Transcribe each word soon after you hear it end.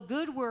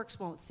good works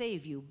won't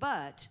save you,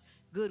 but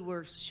good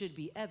works should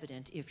be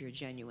evident if you're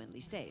genuinely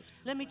saved.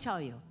 Let me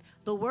tell you,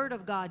 the word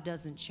of God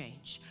doesn't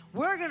change.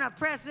 We're going to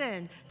press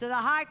in to the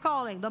high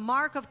calling, the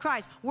mark of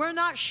Christ. We're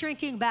not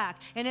shrinking back.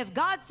 And if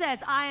God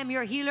says, I am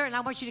your healer, and I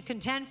want you to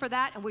contend for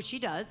that, and which he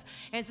does,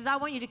 and says, I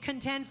want you to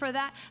contend for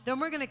that, then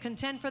we're going to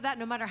contend for that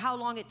no matter how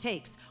long it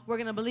takes. We're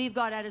going to believe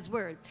God at his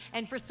word.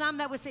 And for some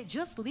that would say,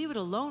 just leave it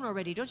alone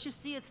already. Don't you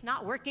see it's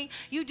not working?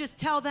 You just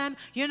tell them,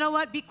 you know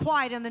what? Be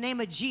quiet in the name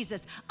of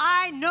Jesus.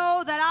 I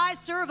know that I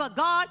serve a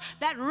God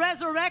that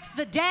resurrects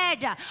the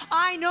dead.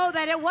 I know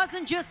that it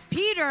wasn't just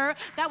Peter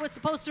that was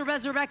supposed to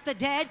resurrect the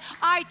dead.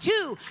 I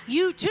too,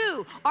 you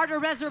too, are to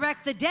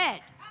resurrect the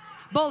dead,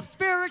 both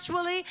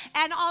spiritually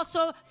and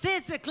also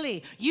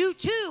physically. You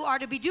too are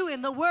to be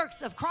doing the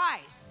works of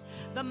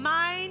Christ. The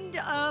mind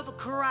of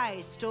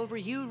Christ over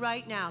you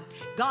right now.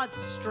 God's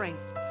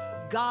strength,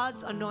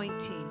 God's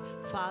anointing.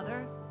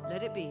 Father,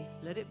 let it be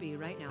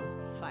right now.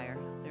 Fire,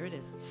 there it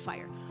is,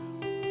 fire.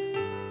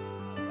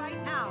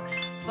 Right now,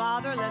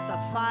 Father, let the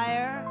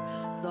fire,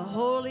 the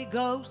Holy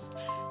Ghost,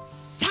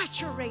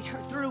 saturate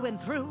her through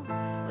and through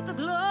with the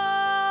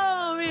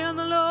glory of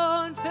the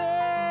Lord.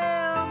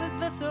 Fill this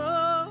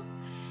vessel.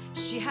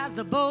 She has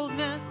the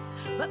boldness,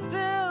 but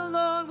fill,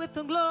 Lord, with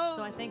the glory.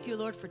 So I thank you,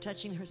 Lord, for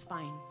touching her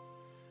spine.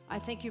 I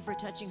thank you for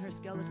touching her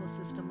skeletal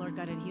system, Lord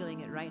God, and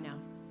healing it right now.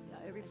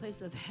 Every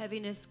place of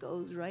heaviness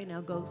goes right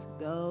now, goes,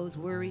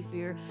 worry,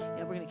 fear.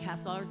 Yeah, we're going to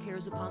cast all our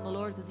cares upon the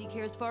Lord because he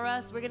cares for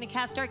us. We're going to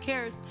cast our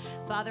cares.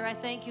 Father, I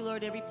thank you,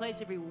 Lord, every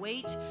place, every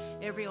weight,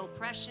 every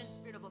oppression,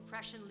 spirit of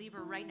oppression, leave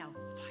her right now.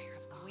 Fire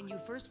of God. When you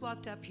first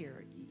walked up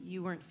here,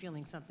 you weren't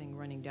feeling something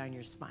running down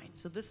your spine.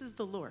 So this is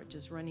the Lord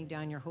just running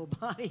down your whole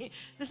body.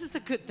 This is a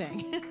good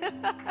thing.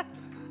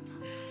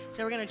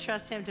 So we're going to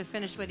trust him to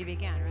finish what he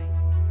began, right?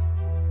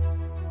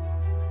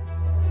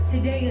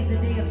 Today is the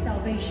day of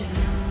salvation.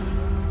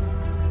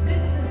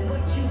 This is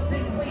what you've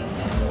been waiting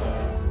for.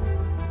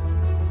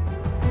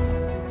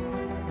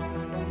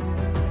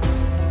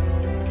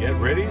 Get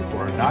ready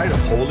for a night of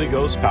Holy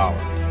Ghost power.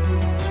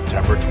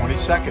 September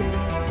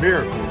 22nd,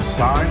 miracles,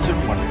 signs,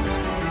 and wonders.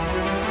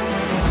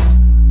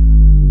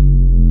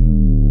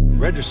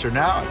 Register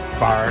now at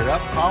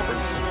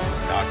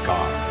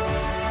firedupconference.com.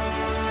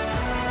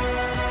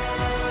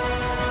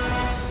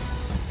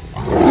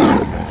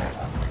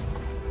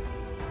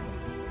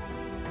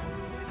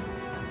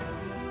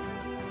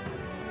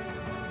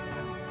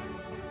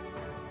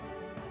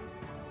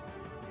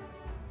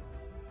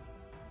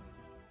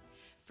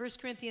 1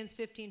 Corinthians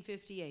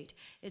 15:58.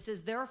 It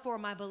says, therefore,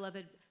 my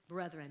beloved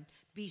brethren,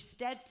 be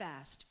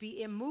steadfast,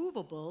 be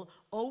immovable,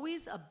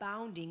 always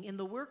abounding in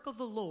the work of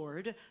the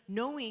Lord,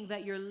 knowing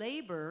that your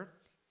labor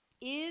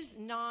is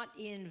not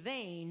in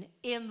vain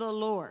in the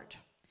Lord.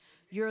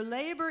 Your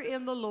labor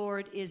in the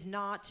Lord is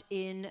not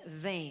in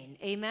vain.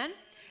 Amen?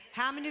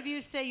 How many of you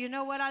say, you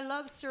know what, I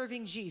love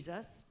serving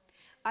Jesus.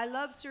 I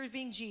love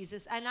serving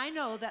Jesus, and I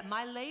know that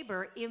my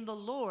labor in the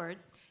Lord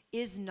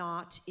is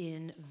not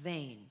in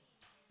vain.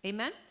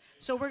 Amen?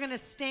 So we're going to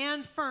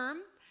stand firm,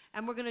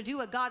 and we're going to do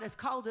what God has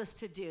called us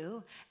to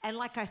do. And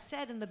like I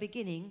said in the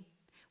beginning,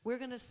 we're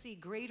going to see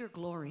greater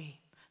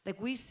glory.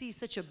 Like we see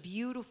such a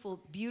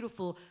beautiful,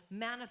 beautiful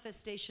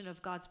manifestation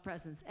of God's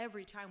presence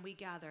every time we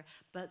gather.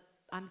 But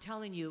I'm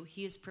telling you,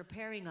 he is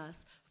preparing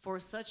us for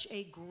such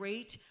a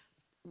great,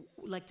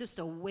 like just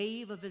a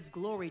wave of his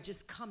glory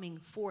just coming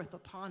forth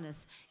upon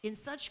us in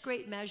such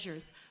great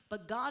measures.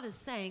 But God is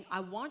saying,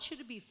 I want you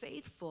to be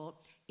faithful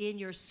in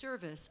your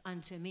service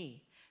unto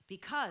me.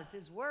 Because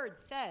his word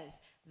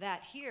says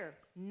that here,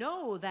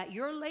 know that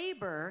your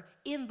labor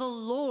in the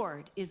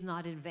Lord is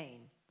not in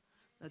vain.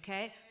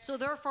 Okay? So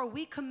therefore,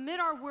 we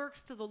commit our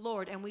works to the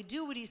Lord and we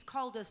do what he's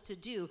called us to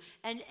do.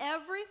 And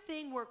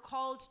everything we're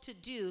called to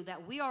do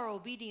that we are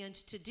obedient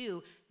to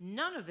do,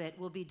 none of it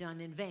will be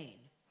done in vain.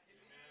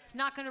 It's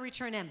not going to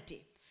return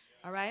empty.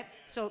 All right?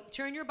 So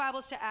turn your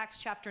Bibles to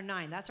Acts chapter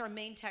 9. That's our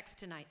main text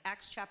tonight.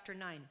 Acts chapter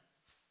 9.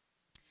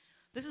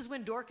 This is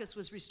when Dorcas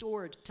was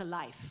restored to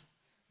life.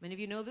 Many of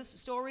you know this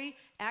story,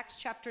 Acts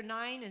chapter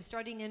 9, and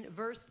starting in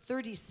verse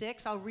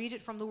 36. I'll read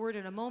it from the word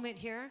in a moment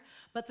here.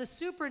 But the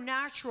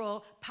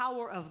supernatural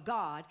power of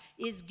God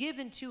is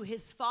given to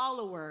his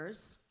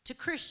followers, to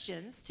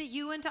Christians, to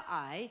you and to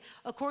I,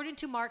 according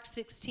to Mark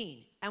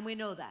 16. And we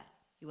know that.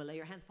 You will lay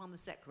your hands upon the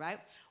sick, right?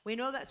 We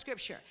know that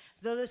scripture.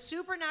 Though the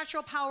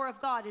supernatural power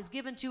of God is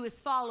given to his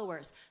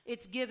followers,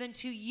 it's given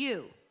to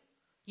you.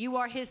 You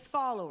are his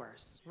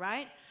followers,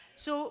 right?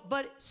 So,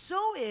 but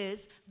so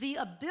is the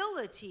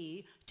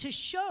ability to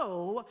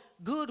show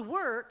good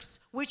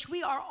works, which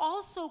we are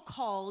also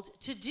called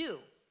to do.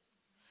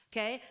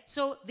 Okay?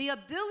 So the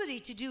ability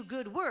to do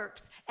good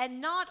works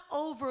and not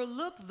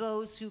overlook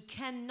those who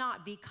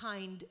cannot be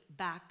kind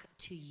back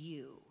to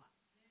you.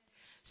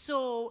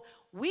 So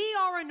we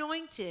are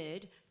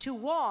anointed to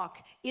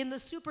walk in the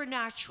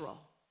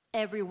supernatural,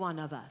 every one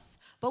of us.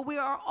 But we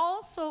are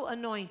also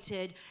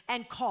anointed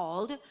and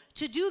called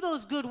to do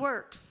those good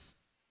works.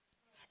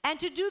 And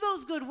to do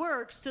those good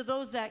works to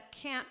those that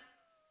can't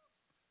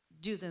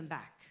do them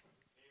back.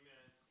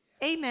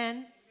 Amen.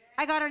 Amen.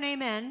 I got an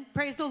amen.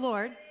 Praise the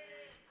Lord.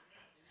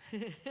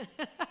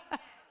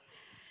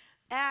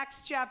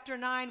 Acts chapter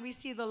 9, we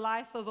see the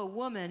life of a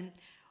woman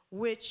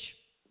which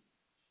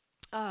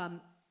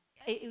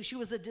she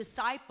was a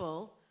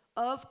disciple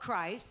of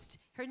Christ.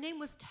 Her name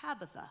was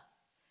Tabitha,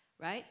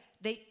 right?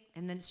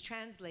 And then it's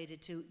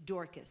translated to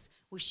Dorcas.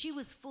 Well, she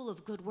was full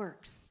of good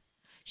works.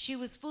 She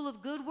was full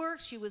of good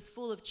works. She was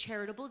full of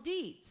charitable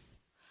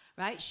deeds,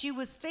 right? She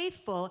was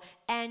faithful,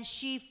 and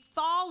she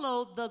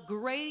followed the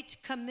Great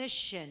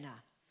Commission.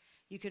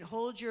 You can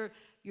hold your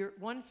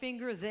one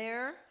finger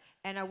there,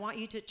 and I want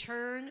you to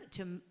turn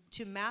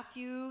to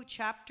Matthew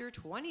chapter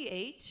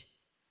 28,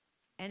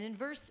 and in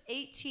verse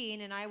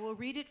 18, and I will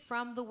read it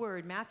from the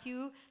Word.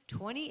 Matthew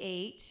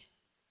 28,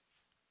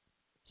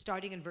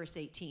 starting in verse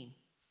 18.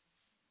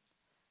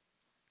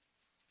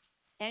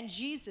 And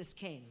Jesus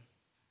came.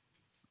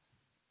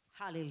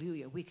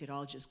 Hallelujah. We could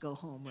all just go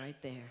home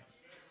right there.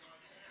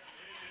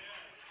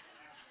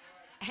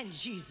 And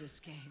Jesus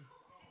came.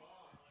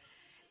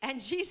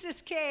 And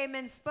Jesus came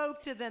and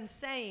spoke to them,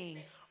 saying,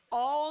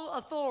 all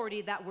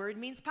authority, that word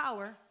means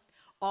power.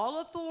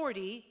 All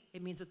authority,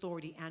 it means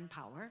authority and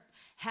power,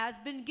 has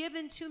been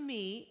given to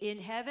me in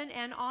heaven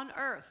and on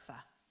earth.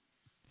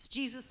 It's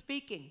Jesus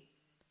speaking.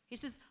 He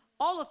says,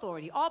 all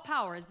authority, all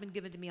power has been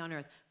given to me on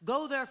earth.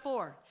 Go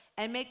therefore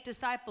and make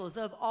disciples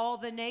of all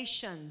the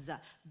nations,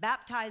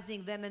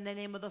 baptizing them in the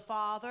name of the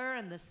Father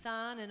and the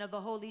Son and of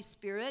the Holy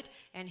Spirit.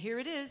 And here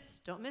it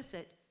is, don't miss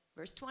it,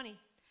 verse 20.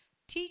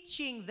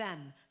 Teaching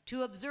them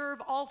to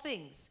observe all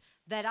things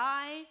that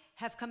I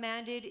have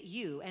commanded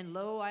you. And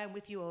lo, I am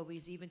with you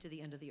always, even to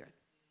the end of the earth,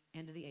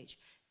 end of the age.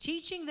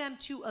 Teaching them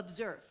to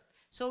observe.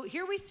 So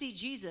here we see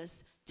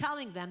Jesus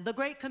telling them the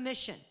Great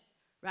Commission,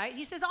 right?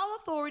 He says, all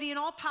authority and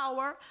all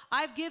power,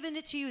 I've given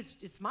it to you.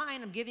 It's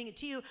mine, I'm giving it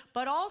to you.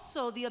 But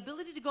also the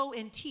ability to go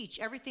and teach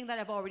everything that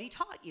I've already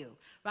taught you,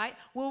 right?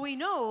 Well, we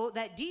know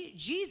that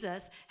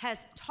Jesus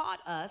has taught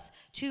us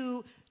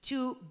to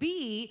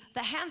be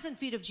the hands and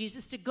feet of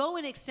Jesus, to go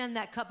and extend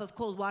that cup of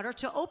cold water,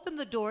 to open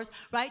the doors,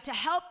 right, to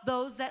help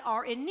those that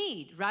are in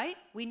need, right?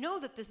 We know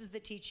that this is the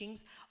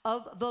teachings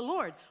of the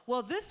Lord.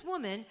 Well, this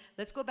woman,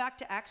 let's go back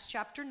to Acts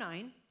chapter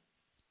 9,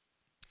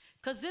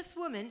 because this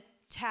woman,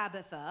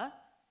 Tabitha,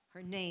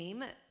 her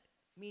name,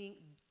 meaning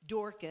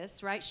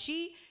Dorcas, right?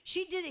 She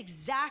did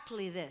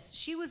exactly this.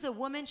 She was a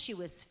woman, she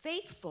was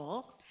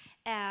faithful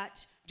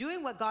at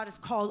doing what God has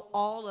called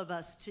all of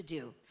us to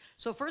do.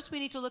 So first we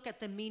need to look at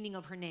the meaning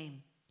of her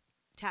name,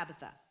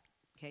 Tabitha,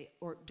 okay,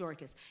 or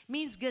Dorcas. It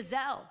means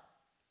gazelle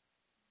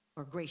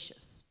or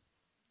gracious.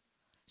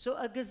 So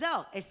a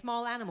gazelle, a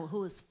small animal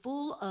who is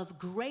full of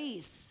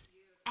grace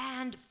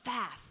and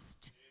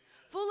fast.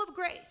 Full of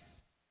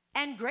grace.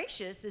 And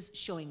gracious is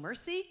showing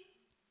mercy,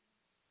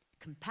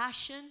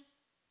 compassion,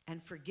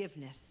 and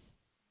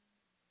forgiveness.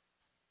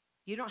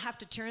 You don't have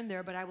to turn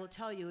there, but I will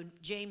tell you, in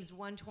James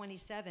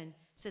 1:27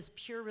 says,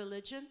 pure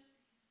religion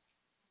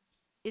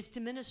is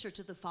to minister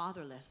to the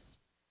fatherless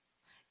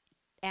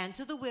and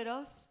to the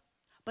widows,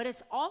 but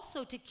it's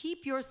also to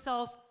keep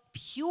yourself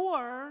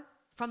pure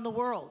from the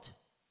world.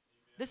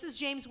 This is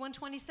James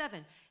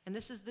 1:27, and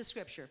this is the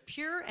scripture.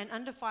 Pure and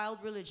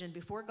undefiled religion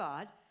before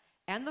God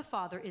and the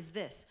Father is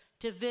this,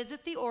 to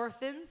visit the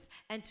orphans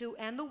and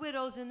the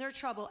widows in their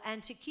trouble,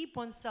 and to keep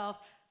oneself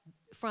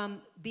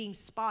from being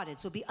spotted,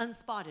 so be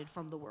unspotted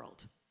from the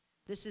world.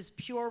 This is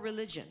pure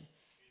religion.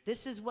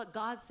 This is what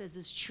God says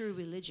is true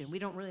religion. We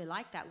don't really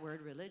like that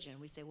word religion.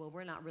 We say, well,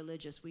 we're not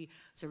religious.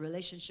 It's a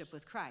relationship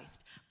with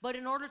Christ. But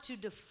in order to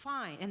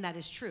define, and that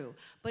is true,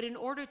 but in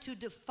order to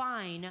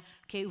define,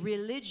 okay,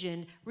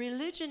 religion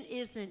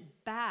isn't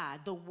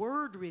bad. The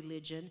word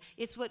religion,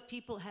 it's what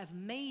people have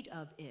made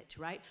of it,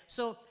 right?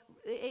 So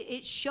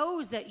it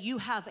shows that you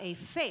have a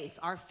faith.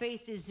 Our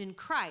faith is in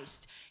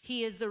Christ.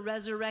 He is the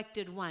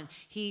resurrected one.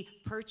 He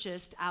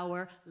purchased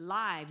our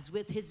lives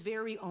with his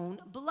very own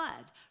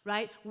blood,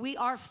 right?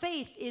 Our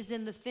faith is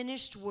in the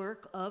finished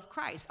work of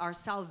Christ. Our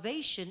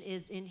salvation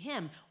is in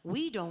him.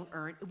 We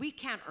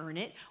can't earn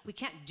it. We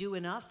can't do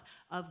enough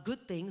of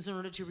good things in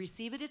order to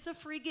receive it. It's a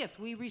free gift.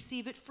 We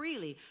receive it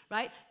freely,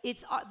 right?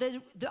 It's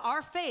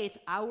our faith,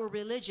 our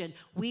religion.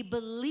 We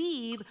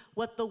believe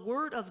what the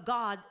word of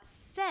God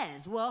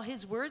says. Well,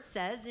 his word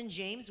says in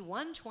James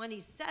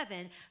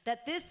 1:27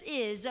 that this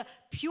is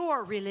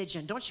pure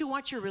religion. Don't you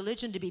want your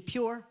religion to be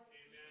pure?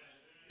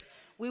 Amen.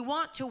 We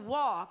want to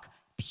walk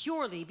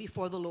purely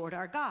before the Lord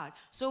our God.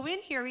 So in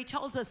here, he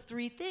tells us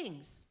three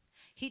things.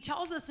 He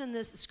tells us in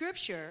this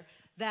scripture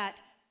that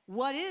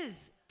what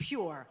is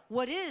pure,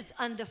 what is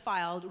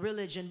undefiled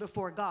religion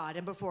before God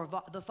and before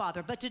the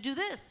Father, but to do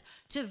this,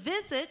 to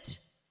visit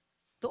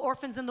the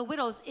orphans and the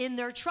widows in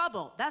their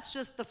trouble. That's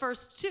just the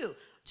first two,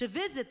 to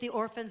visit the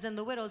orphans and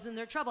the widows in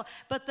their trouble.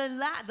 But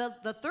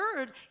the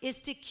third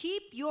is to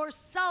keep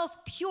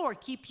yourself pure,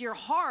 keep your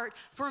heart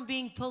from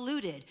being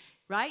polluted,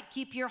 right?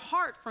 Keep your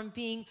heart from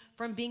being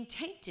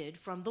tainted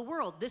from the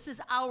world. This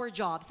is our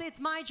job. Say,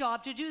 it's my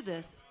job to do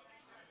this.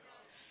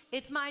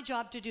 It's my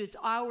job to do. It's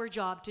our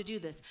job to do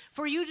this.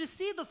 For you to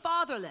see the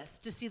fatherless,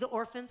 to see the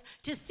orphans,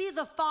 to see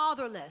the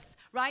fatherless,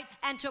 right?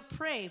 And to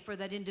pray for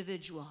that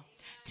individual.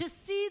 To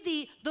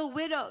see the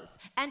widows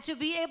and to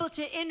be able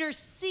to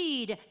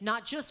intercede,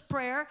 not just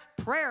prayer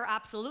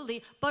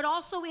absolutely, but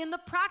also in the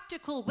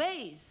practical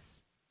ways.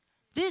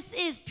 This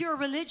is pure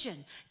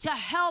religion, to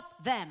help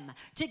them,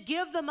 to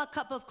give them a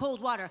cup of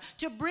cold water,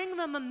 to bring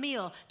them a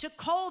meal, to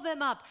call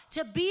them up,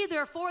 to be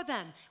there for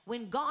them.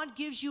 When God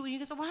gives you, you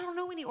can say, well, I don't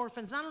know any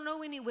orphans, I don't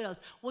know any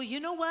widows. Well, you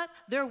know what?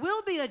 There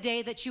will be a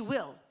day that you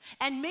will.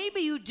 And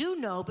maybe you do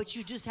know, but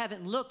you just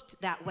haven't looked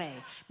that way.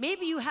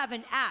 Maybe you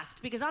haven't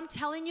asked, because I'm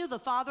telling you, the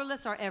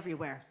fatherless are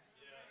everywhere.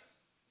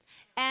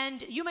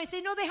 And you may say,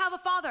 no, they have a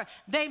father.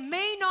 They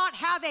may not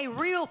have a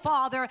real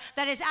father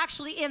that is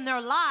actually in their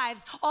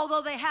lives,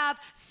 although they have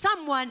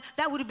someone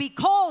that would be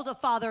called a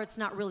father. It's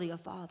not really a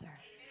father.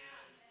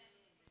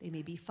 They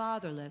may be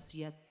fatherless,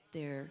 yet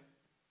their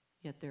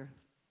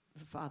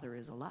father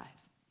is alive.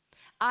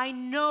 I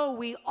know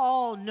we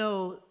all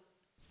know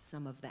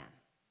some of them.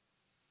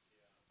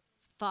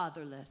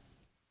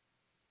 Fatherless,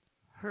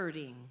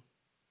 hurting.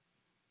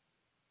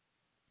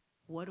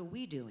 What are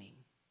we doing?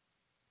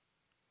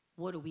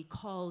 What are we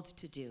called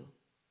to do?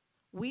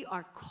 We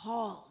are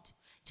called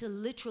to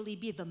literally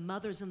be the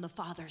mothers and the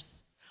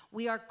fathers.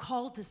 We are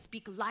called to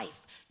speak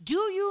life. Do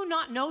you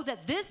not know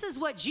that this is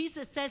what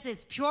Jesus says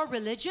is pure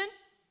religion?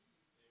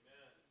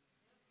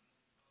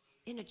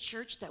 In a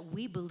church that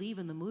we believe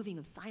in the moving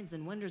of signs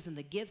and wonders, and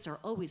the gifts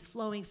are always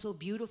flowing so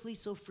beautifully,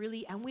 so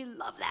freely, and we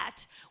love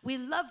that. We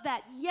love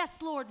that.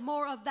 Yes, Lord,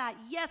 more of that.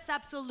 Yes,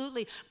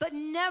 absolutely. But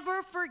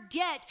never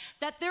forget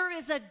that there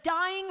is a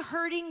dying,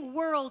 hurting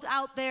world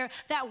out there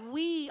that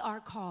we are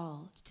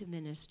called to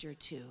minister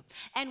to.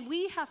 And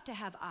we have to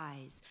have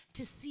eyes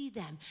to see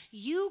them.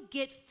 You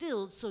get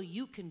filled so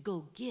you can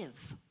go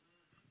give.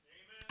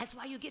 That's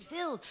why you get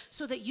filled,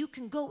 so that you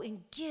can go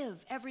and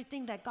give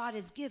everything that God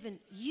has given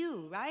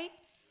you, right?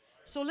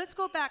 So let's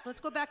go back.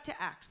 Let's go back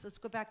to Acts. Let's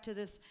go back to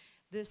this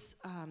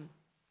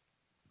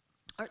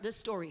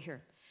story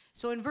here.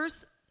 So in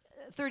verse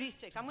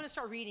 36, I'm going to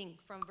start reading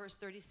from verse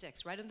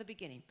 36, right in the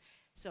beginning.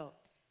 So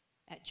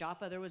at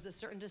Joppa, there was a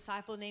certain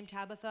disciple named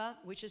Tabitha,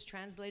 which is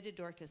translated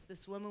Dorcas.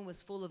 This woman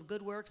was full of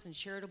good works and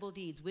charitable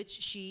deeds, which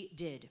she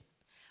did.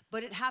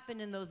 But it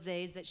happened in those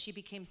days that she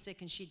became sick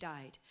and she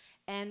died.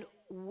 And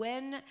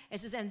when, it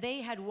says, and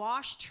they had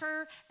washed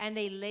her and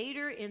they laid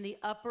her in the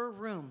upper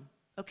room.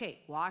 Okay,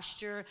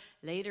 washed her,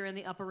 laid her in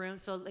the upper room.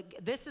 So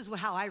this is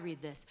how I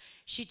read this.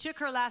 She took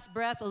her last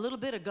breath a little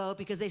bit ago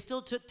because they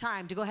still took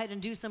time to go ahead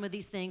and do some of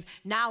these things.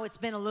 Now it's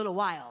been a little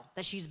while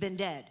that she's been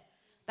dead.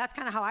 That's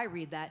kind of how I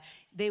read that.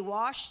 They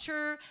washed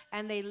her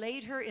and they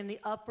laid her in the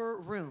upper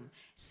room.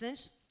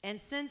 Since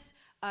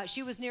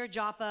she was near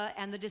Joppa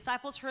and the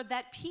disciples heard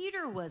that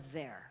Peter was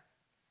there,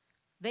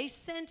 they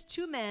sent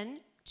 2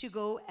 men to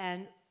go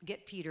and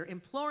get Peter,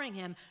 imploring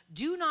him,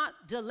 do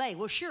not delay.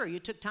 Well, sure, you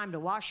took time to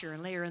wash her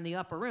and lay her in the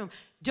upper room.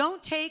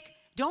 Don't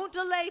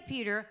delay,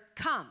 Peter,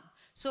 come.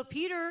 So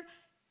Peter,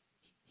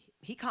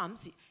 he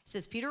comes. It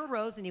says Peter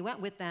arose and he went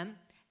with them.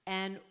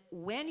 And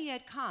when he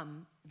had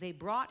come, they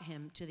brought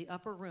him to the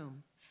upper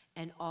room.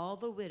 And all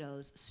the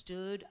widows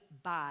stood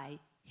by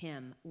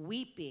him,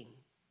 weeping,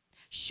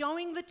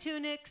 showing the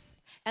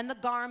tunics and the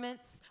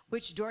garments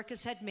which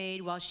Dorcas had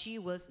made while she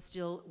was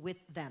still with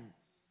them.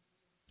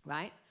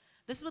 Right?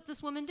 This is what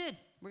this woman did.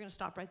 We're going to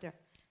stop right there.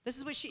 This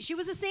is what she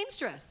was a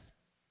seamstress.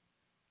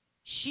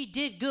 She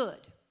did good.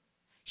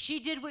 She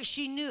did what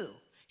she knew.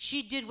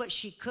 She did what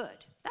she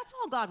could. That's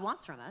all God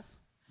wants from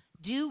us.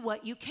 Do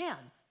what you can.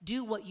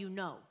 Do what you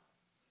know.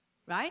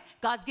 Right?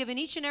 God's given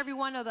each and every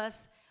one of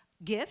us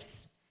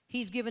gifts.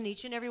 He's given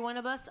each and every one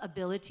of us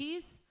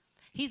abilities.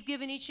 He's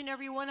given each and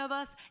every one of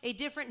us a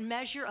different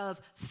measure of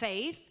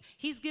faith.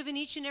 He's given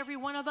each and every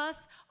one of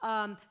us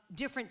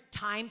different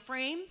time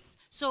frames.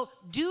 So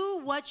do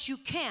what you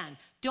can.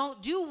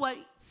 Don't do what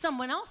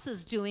someone else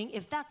is doing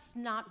if that's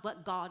not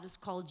what God has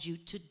called you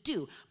to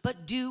do.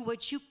 But do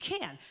what you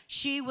can.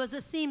 She was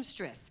a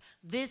seamstress.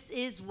 This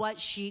is what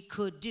she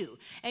could do.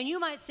 And you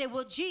might say,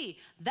 well, gee,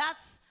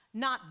 that's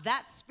not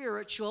that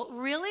spiritual.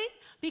 Really?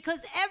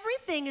 Because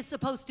everything is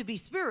supposed to be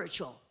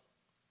spiritual.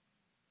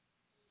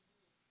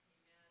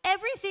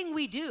 Everything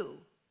we do.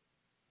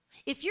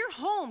 If you're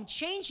home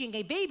changing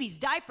a baby's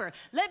diaper,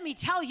 let me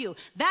tell you,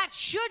 that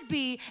should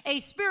be a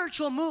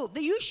spiritual move.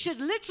 That you should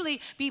literally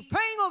be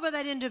praying over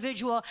that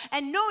individual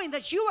and knowing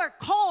that you are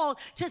called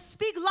to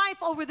speak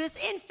life over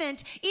this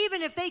infant,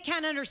 even if they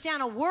can't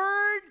understand a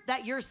word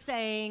that you're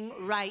saying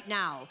right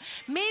now.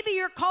 Maybe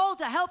you're called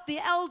to help the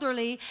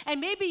elderly,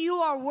 and maybe you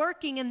are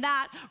working in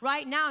that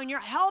right now, and you're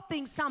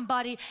helping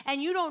somebody,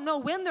 and you don't know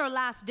when their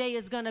last day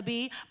is going to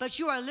be, but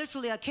you are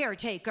literally a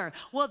caretaker.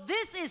 Well,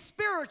 this is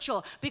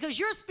spiritual because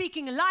you're speaking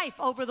life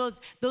over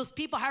those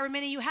people, however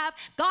many you have.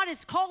 God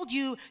has called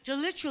you to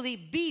literally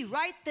be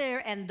right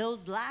there and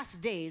those last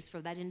days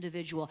for that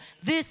individual.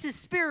 This is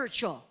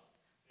spiritual.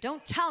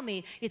 Don't tell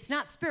me it's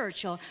not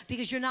spiritual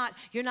because you're not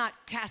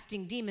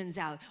casting demons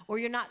out, or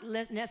you're not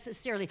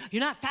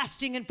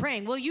fasting and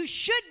praying. Well, you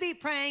should be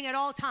praying at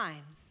all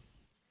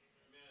times.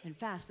 And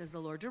fast as the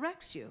Lord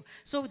directs you.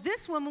 So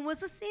this woman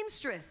was a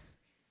seamstress,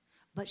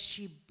 but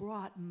she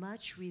brought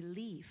much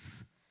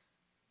relief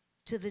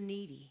to the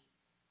needy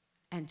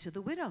and to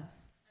the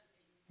widows.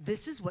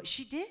 This is what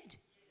she did.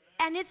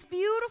 And it's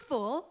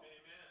beautiful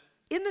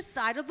in the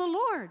sight of the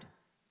Lord.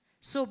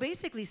 So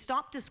basically,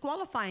 stop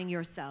disqualifying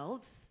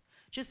yourselves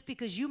just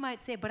because you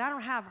might say, but I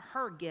don't have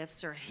her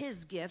gifts or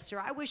his gifts, or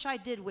I wish I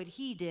did what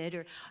he did.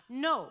 Or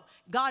no,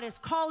 God has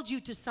called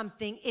you to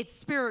something. It's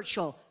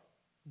spiritual.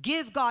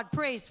 Give God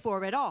praise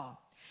for it all.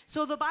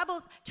 So the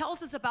Bible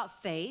tells us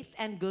about faith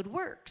and good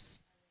works.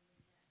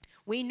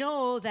 We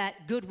know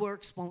that good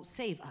works won't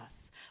save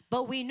us,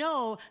 but we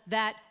know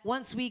that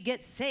once we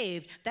get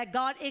saved, that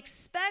God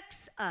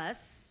expects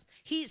us.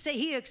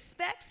 He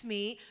expects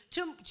me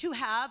to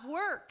have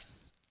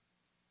works.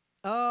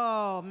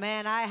 Oh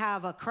man,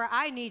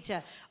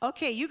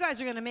 okay, you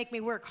guys are going to make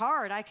me work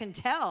hard. I can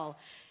tell.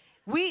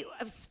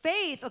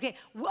 Faith, okay,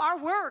 our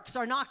works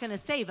are not going to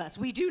save us.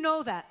 We do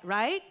know that,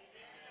 right?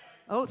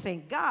 Oh,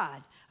 thank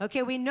God.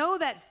 Okay, we know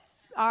that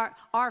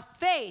our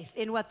faith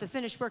in what the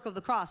finished work of the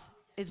cross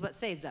is what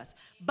saves us.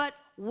 But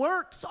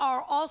works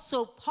are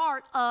also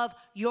part of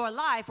your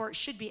life, or it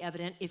should be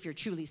evident if you're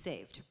truly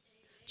saved.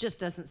 Just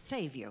doesn't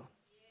save you.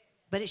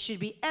 But it should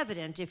be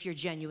evident if you're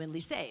genuinely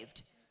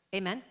saved.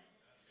 Amen?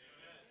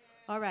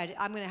 All right,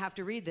 I'm going to have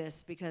to read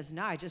this because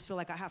now I just feel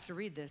like I have to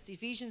read this.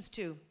 Ephesians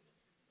 2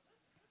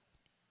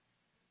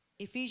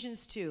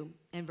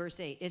 and verse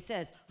 8. It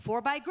says,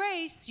 "For by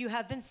grace you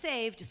have been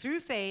saved through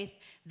faith,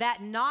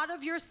 that not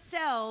of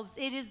yourselves,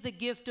 it is the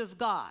gift of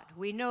God."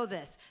 We know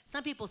this.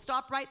 Some people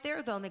stop right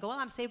there, though, and they go, well,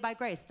 I'm saved by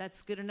grace.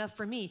 That's good enough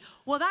for me.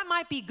 Well, that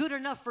might be good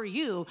enough for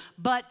you,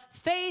 but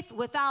faith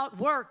without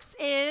works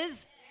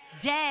is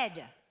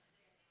dead.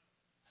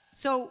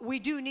 So we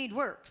do need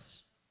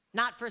works.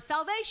 Not for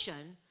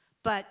salvation,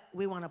 but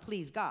we want to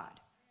please God.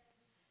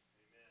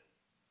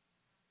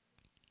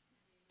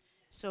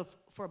 So,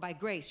 for by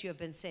grace you have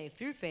been saved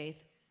through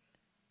faith,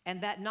 and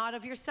that not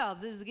of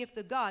yourselves. This is the gift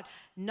of God,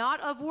 not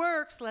of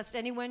works, lest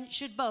anyone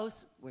should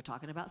boast. We're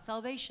talking about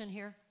salvation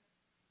here.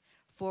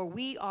 For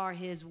we are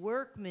his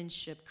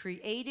workmanship,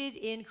 created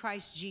in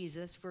Christ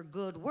Jesus for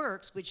good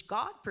works, which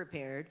God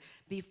prepared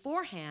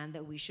beforehand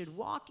that we should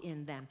walk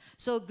in them.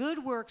 So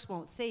good works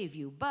won't save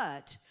you,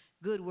 but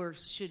good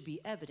works should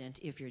be evident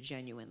if you're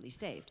genuinely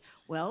saved.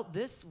 Well,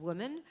 this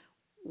woman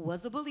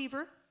was a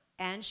believer,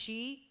 and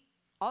she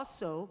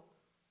also,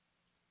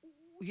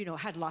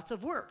 had lots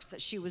of works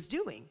that she was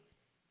doing.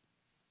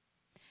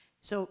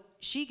 So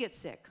she gets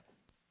sick.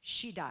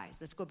 She dies.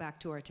 Let's go back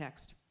to our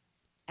text.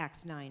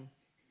 Acts 9,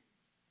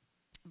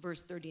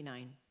 verse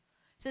 39.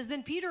 It says,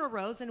 "Then Peter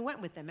arose and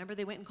went with them." Remember,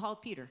 they went and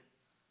called Peter.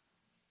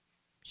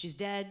 She's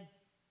dead.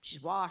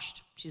 She's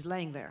washed. She's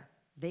laying there.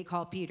 They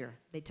call Peter.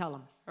 They tell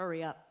him,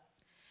 hurry up.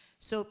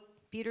 So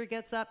Peter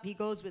gets up. He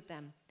goes with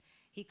them.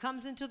 He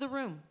comes into the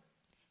room,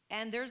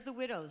 and there's the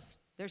widows.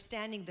 They're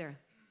standing there.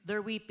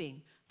 They're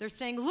weeping. They're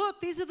saying,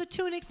 look, these are the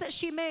tunics that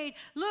she made.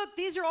 Look,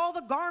 these are all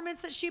the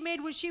garments that she made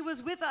when she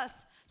was with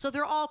us. So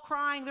they're all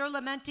crying, they're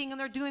lamenting, and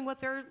they're doing what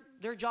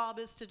their job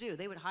is to do.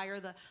 They would hire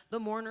the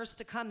mourners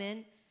to come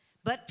in.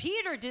 But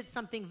Peter did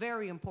something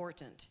very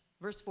important.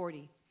 Verse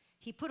 40,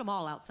 he put them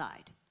all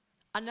outside.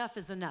 Enough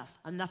is enough.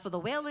 Enough of the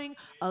wailing,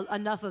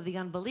 enough of the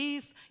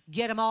unbelief.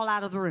 Get them all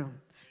out of the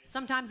room.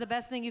 Sometimes the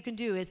best thing you can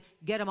do is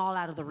get them all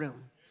out of the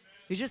room.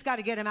 You just got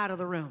to get them out of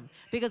the room.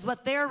 Because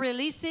what they're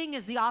releasing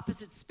is the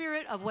opposite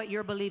spirit of what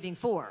you're believing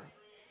for.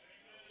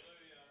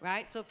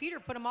 Right? So Peter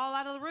put them all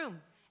out of the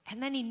room.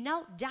 And then he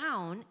knelt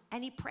down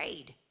and he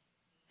prayed.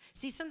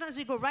 See, sometimes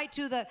we go right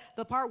to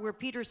the part where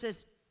Peter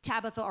says,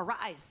 Tabitha,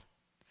 arise.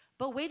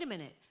 But wait a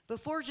minute.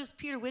 Before just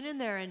Peter went in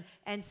there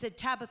and said,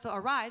 Tabitha,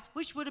 arise,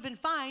 which would have been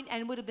fine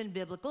and would have been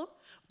biblical.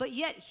 But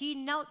yet he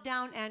knelt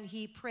down and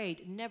he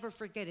prayed. Never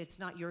forget, it's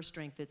not your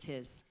strength, it's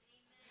his.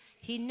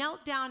 He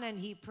knelt down and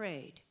he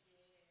prayed.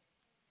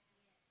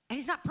 And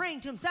he's not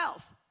praying to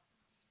himself.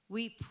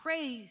 We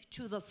pray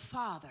to the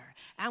Father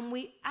and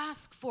we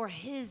ask for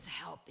his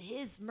help,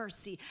 his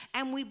mercy,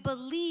 and we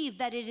believe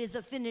that it is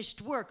a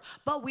finished work.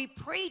 But we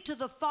pray to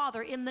the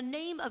Father in the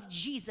name of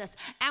Jesus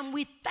and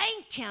we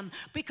thank him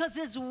because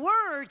his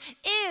word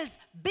is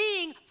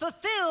being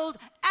fulfilled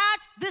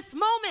at this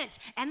moment.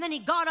 And then he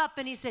got up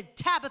and he said,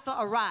 Tabitha,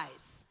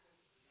 arise.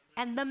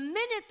 And the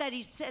minute that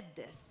he said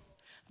this,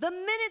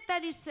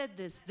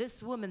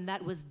 this woman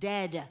that was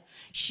dead,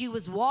 she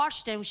was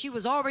washed and she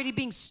was already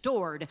being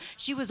stored.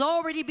 She was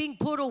already being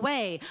put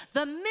away.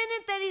 The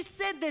minute that he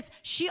said this,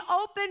 she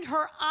opened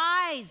her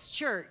eyes,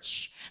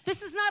 church.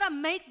 This is not a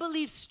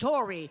make-believe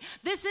story.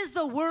 This is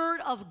the word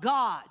of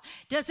God.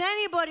 Does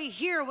anybody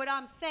hear what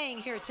I'm saying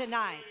here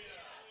tonight?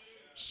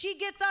 She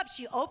gets up,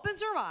 she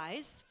opens her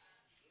eyes,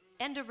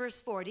 end of verse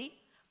 40.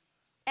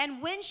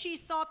 And when she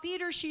saw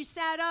Peter, she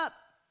sat up.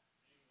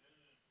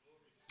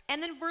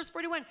 And then verse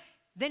 41,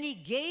 Then he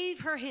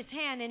gave her his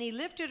hand and he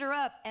lifted her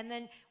up. And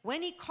then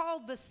when he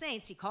called the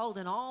saints, he called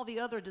in all the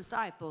other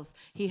disciples.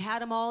 He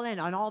had them all in,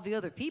 on all the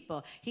other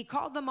people. He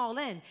called them all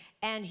in,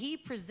 and he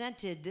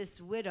presented this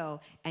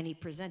widow, and he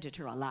presented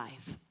her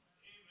alive. Amen.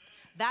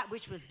 That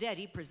which was dead,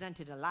 he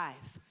presented alive.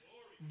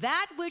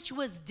 That which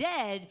was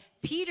dead,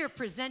 Peter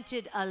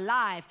presented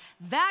alive.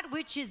 That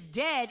which is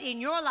dead in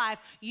your life,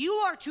 you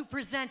are to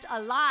present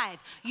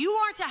alive. You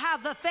are to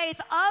have the faith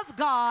of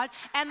God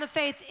and the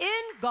faith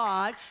in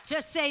God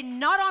to say,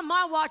 not on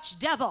my watch,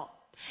 devil.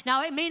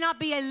 Now, it may not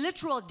be a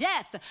literal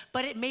death,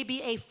 but it may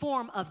be a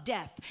form of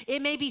death.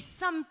 It may be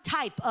some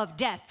type of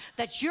death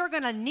that you're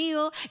going to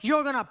kneel,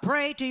 you're going to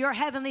pray to your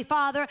heavenly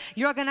Father,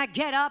 you're going to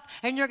get up,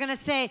 and you're going to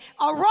say,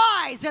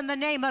 arise in the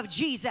name of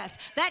Jesus.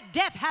 That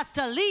death has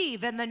to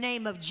leave in the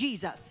name of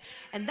Jesus.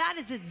 And that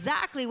is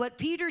exactly what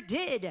Peter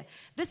did.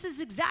 This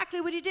is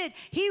exactly what he did.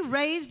 He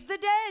raised the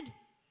dead.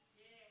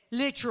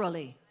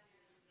 Literally.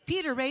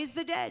 Peter raised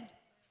the dead.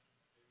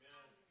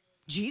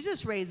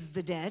 Jesus raised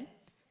the dead.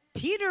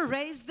 Peter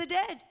raised the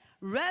dead.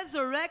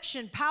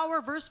 Resurrection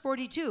power, verse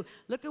 42.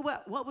 Look at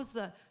what was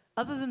the,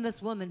 other than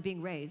this woman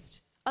being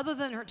raised, other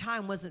than her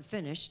time wasn't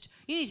finished.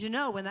 You need to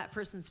know when that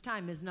person's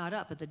time is not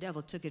up, but the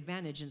devil took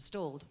advantage and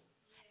stole.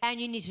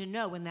 And you need to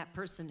know when that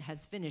person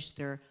has finished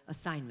their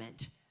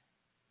assignment.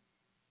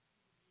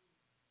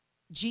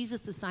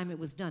 Jesus' assignment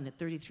was done at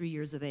 33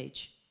 years of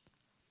age.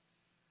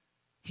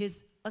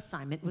 His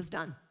assignment was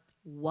done.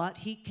 What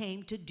he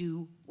came to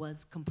do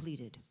was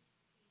completed.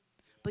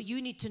 But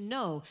you need to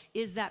know,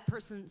 is that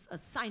person's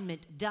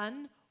assignment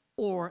done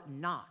or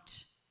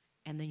not?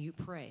 And then you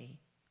pray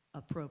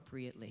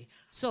appropriately.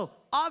 So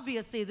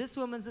obviously this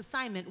woman's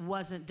assignment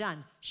wasn't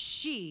done.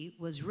 She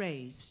was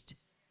raised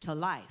to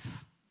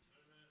life.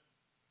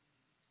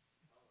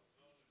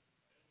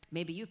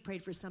 Maybe you've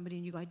prayed for somebody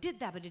and you go, I did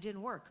that, but it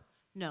didn't work.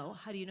 No,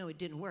 how do you know it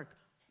didn't work?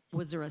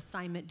 Was their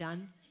assignment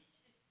done?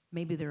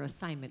 Maybe their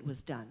assignment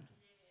was done.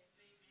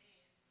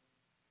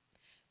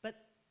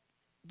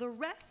 The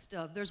rest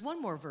of, there's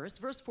one more verse,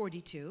 verse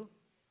 42.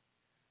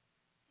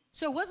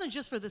 So it wasn't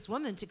just for this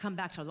woman to come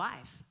back to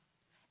life.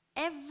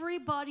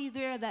 Everybody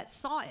there that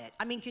saw it,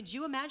 I mean, could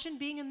you imagine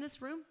being in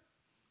this room?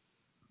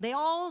 They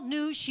all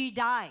knew she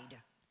died.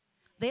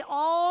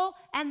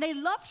 And they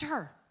loved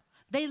her.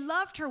 They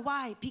loved her.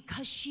 Why?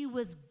 Because she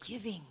was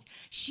giving.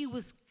 She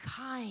was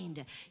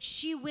kind.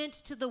 She went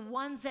to the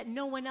ones that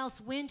no one else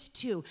went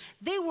to.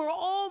 They were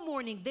all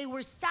mourning. They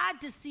were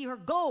sad to see her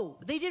go.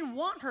 They didn't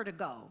want her to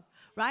go.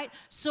 Right?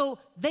 So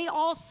they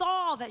all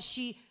saw that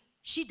she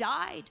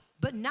died.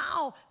 But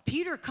now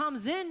Peter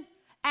comes in,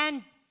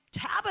 and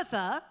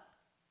Tabitha,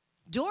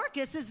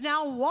 Dorcas, is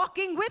now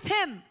walking with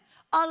him,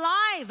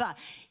 alive.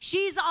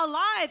 She's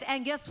alive.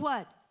 And guess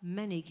what?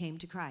 Many came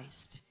to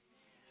Christ.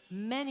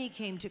 Many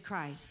came to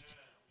Christ.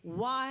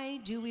 Why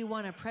do we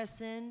want to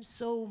press in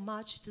so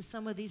much to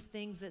some of these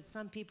things that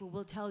some people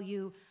will tell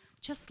you,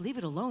 just leave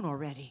it alone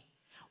already?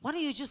 Why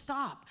don't you just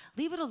stop?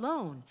 Leave it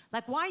alone.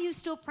 Like, why are you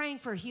still praying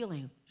for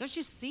healing? Don't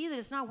you see that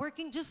it's not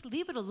working? Just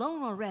leave it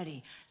alone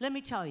already. Let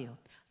me tell you,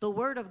 the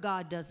word of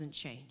God doesn't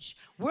change.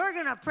 We're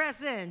going to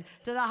press in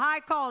to the high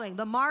calling,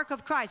 the mark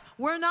of Christ.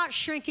 We're not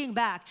shrinking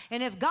back.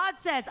 And if God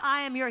says,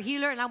 I am your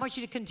healer, and I want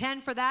you to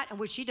contend for that, and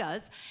which he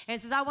does, and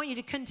says, I want you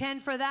to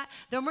contend for that,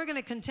 then we're going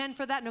to contend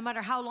for that no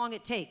matter how long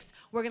it takes.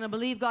 We're going to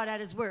believe God at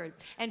his word.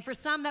 And for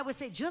some that would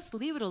say, just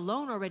leave it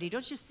alone already.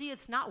 Don't you see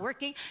it's not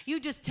working? You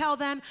just tell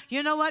them,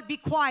 you know what? Be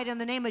quiet in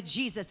the name of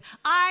Jesus.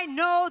 I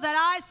know that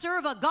I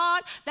serve a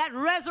God that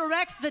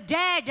resurrects the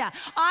dead.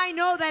 I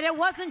know that it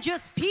wasn't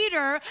just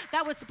Peter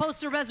that was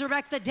supposed to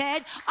resurrect the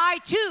dead. I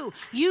too,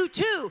 you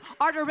too,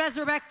 are to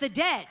resurrect the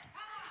dead,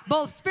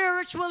 both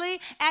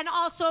spiritually and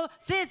also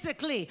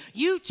physically.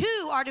 You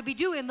too are to be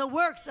doing the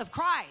works of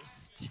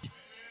Christ.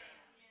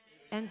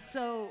 And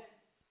so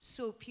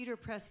Peter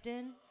pressed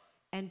in,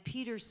 and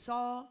Peter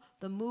saw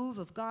the move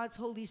of God's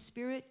Holy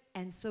Spirit,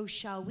 and so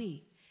shall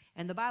we.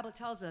 And the Bible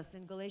tells us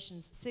in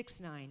Galatians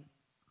 6:9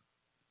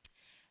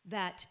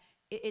 that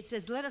it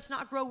says, let us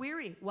not grow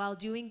weary while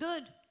doing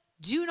good.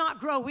 Do not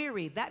grow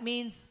weary. That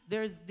means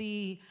there's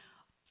the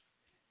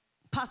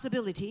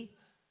possibility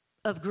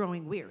of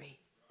growing weary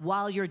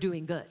while you're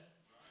doing good.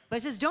 But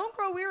it says, don't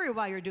grow weary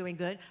while you're doing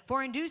good,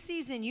 for in due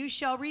season you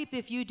shall reap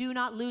if you do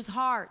not lose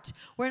heart.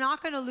 We're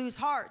not going to lose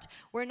heart.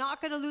 We're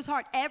not going to lose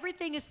heart.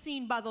 Everything is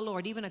seen by the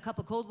Lord. Even a cup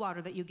of cold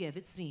water that you give,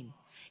 it's seen.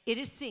 It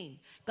is seen.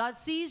 God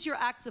sees your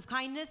acts of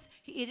kindness.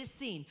 It is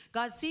seen.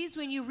 God sees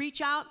when you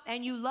reach out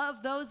and you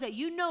love those that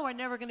you know are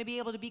never going to be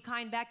able to be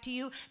kind back to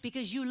you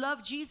because you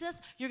love Jesus.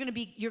 You're going to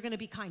be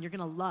kind. You're going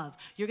to love.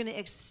 You're going to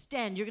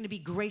extend. You're going to be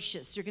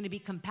gracious. You're going to be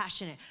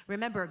compassionate.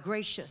 Remember,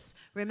 gracious.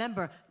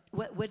 Remember,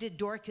 what did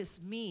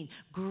Dorcas mean?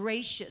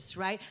 Gracious,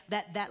 right?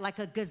 That like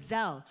a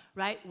gazelle,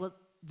 right? Well,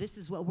 this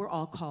is what we're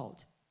all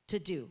called to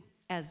do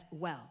as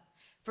well.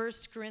 1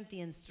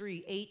 Corinthians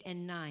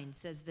 3:8-9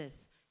 says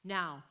this.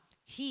 Now,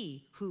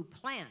 he who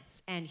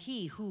plants and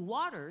he who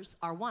waters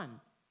are one.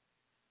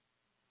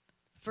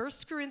 1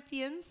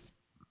 Corinthians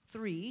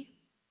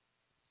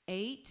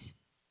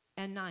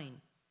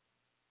 3:8-9.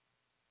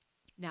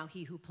 Now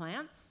he who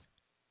plants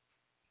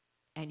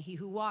and he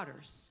who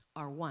waters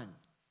are one.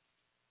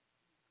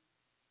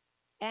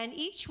 And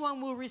each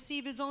one will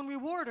receive his own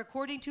reward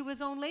according to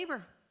his own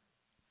labor.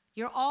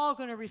 You're all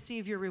going to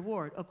receive your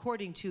reward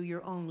according to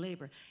your own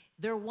labor.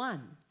 They're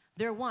one.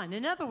 They're one.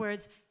 In other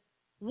words,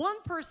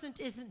 one person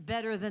isn't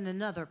better than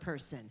another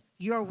person.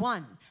 You're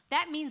one.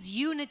 That means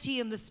unity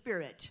in the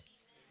spirit.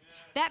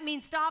 That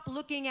means stop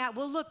looking at,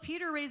 well, look,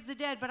 Peter raised the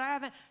dead, but I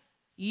haven't.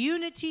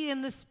 Unity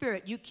in the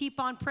spirit. You keep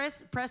on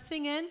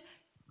pressing in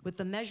with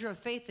the measure of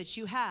faith that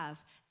you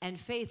have, and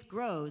faith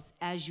grows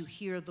as you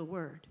hear the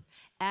word.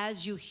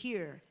 As you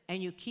hear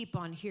and you keep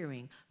on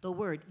hearing the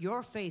word,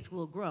 your faith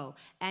will grow.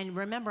 And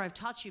remember, I've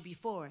taught you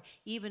before,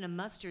 even a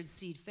mustard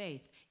seed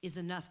faith is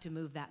enough to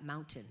move that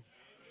mountain.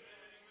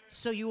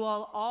 So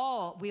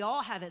we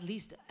all have at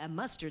least a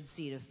mustard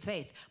seed of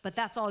faith, but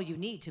that's all you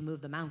need to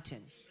move the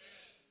mountain.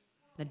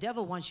 The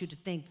devil wants you to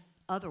think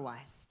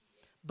otherwise,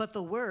 but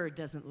the word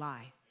doesn't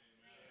lie.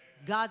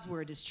 God's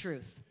word is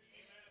truth.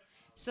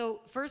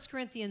 So 1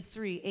 Corinthians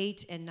 3,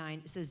 8 and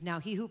 9 says, now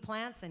he who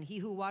plants and he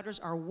who waters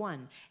are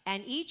one,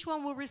 and each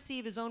one will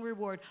receive his own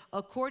reward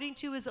according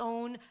to his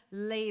own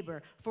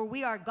labor. For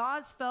we are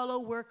God's fellow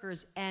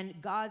workers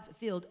and God's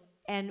field,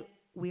 and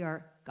we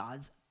are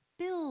God's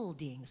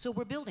building. So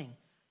we're building. Amen.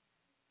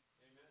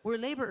 We're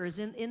laborers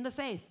in the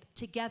faith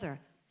together.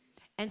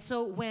 And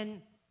so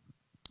when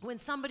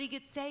somebody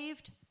gets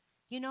saved,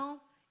 you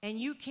know, and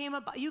you came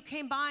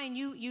by and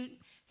you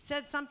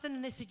said something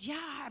and they said,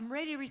 yeah, I'm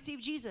ready to receive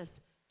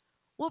Jesus.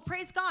 Well,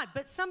 praise God.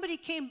 But somebody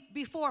came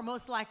before,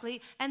 most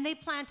likely, and they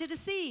planted a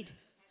seed.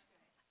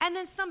 And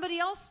then somebody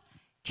else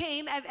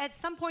came at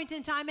some point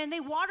in time and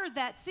they watered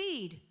that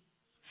seed.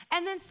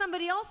 And then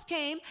somebody else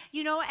came,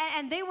 you know,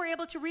 and they were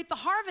able to reap the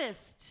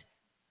harvest.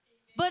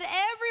 But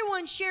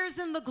everyone shares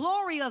in the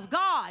glory of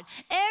God.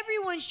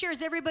 Everyone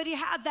shares. Everybody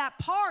had that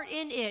part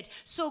in it.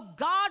 So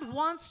God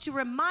wants to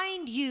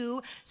remind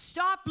you,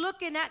 stop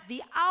looking at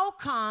the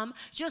outcome,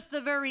 just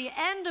the very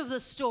end of the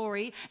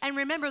story, and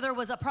remember there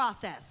was a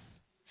process.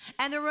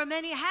 And there were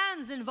many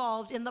hands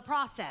involved in the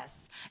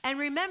process. And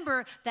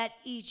remember that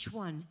each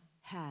one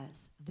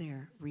has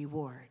their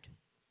reward.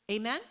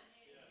 Amen?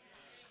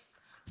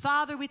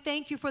 Father, we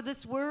thank you for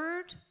this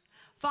word.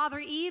 Father,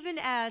 even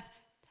as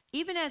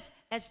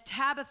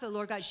Tabitha,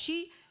 Lord God,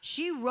 she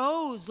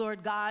rose,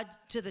 Lord God,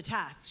 to the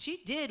task.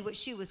 She did what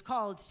she was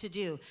called to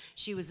do.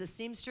 She was a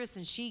seamstress,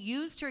 and she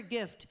used her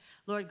gift,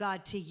 Lord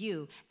God, to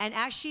you. And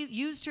as she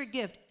used her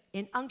gift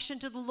in unction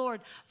to the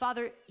Lord,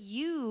 Father,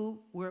 you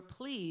were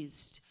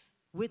pleased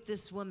with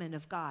this woman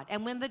of God.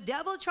 And when the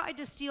devil tried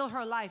to steal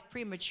her life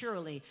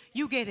prematurely,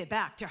 you gave it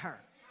back to her.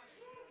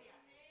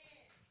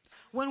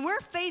 When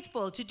we're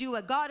faithful to do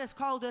what God has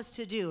called us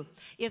to do,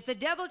 if the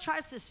devil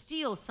tries to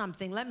steal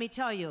something, let me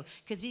tell you,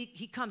 because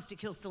he comes to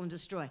kill, steal, and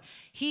destroy,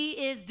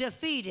 he is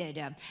defeated,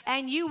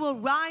 and you will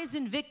rise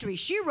in victory.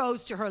 She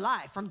rose to her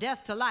life, from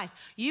death to life.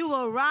 You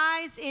will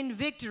rise in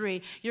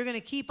victory. You're going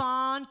to keep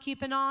on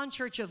keeping on,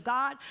 Church of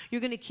God.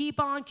 You're going to keep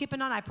on keeping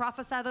on. I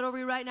prophesy that over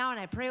you right now, and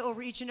I pray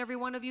over each and every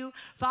one of you.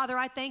 Father,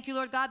 I thank you,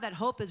 Lord God, that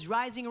hope is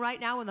rising right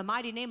now in the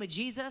mighty name of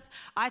Jesus.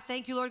 I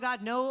thank you, Lord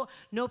God, no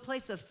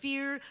place of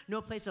fear,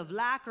 no place of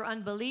lack or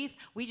unbelief.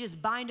 We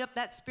just bind up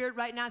that spirit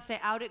right now and say,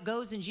 out it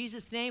goes in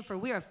Jesus' name, for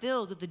we are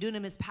filled with the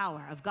dunamis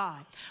power of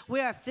God. We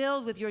are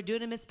filled with your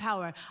dunamis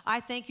power. I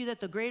thank you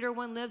that the greater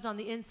one lives on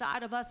the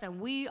inside of us,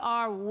 and we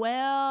are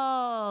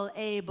well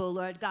able,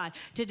 Lord God,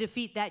 to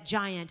defeat that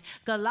giant.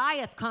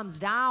 Goliath comes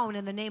down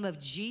in the name of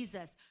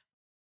Jesus.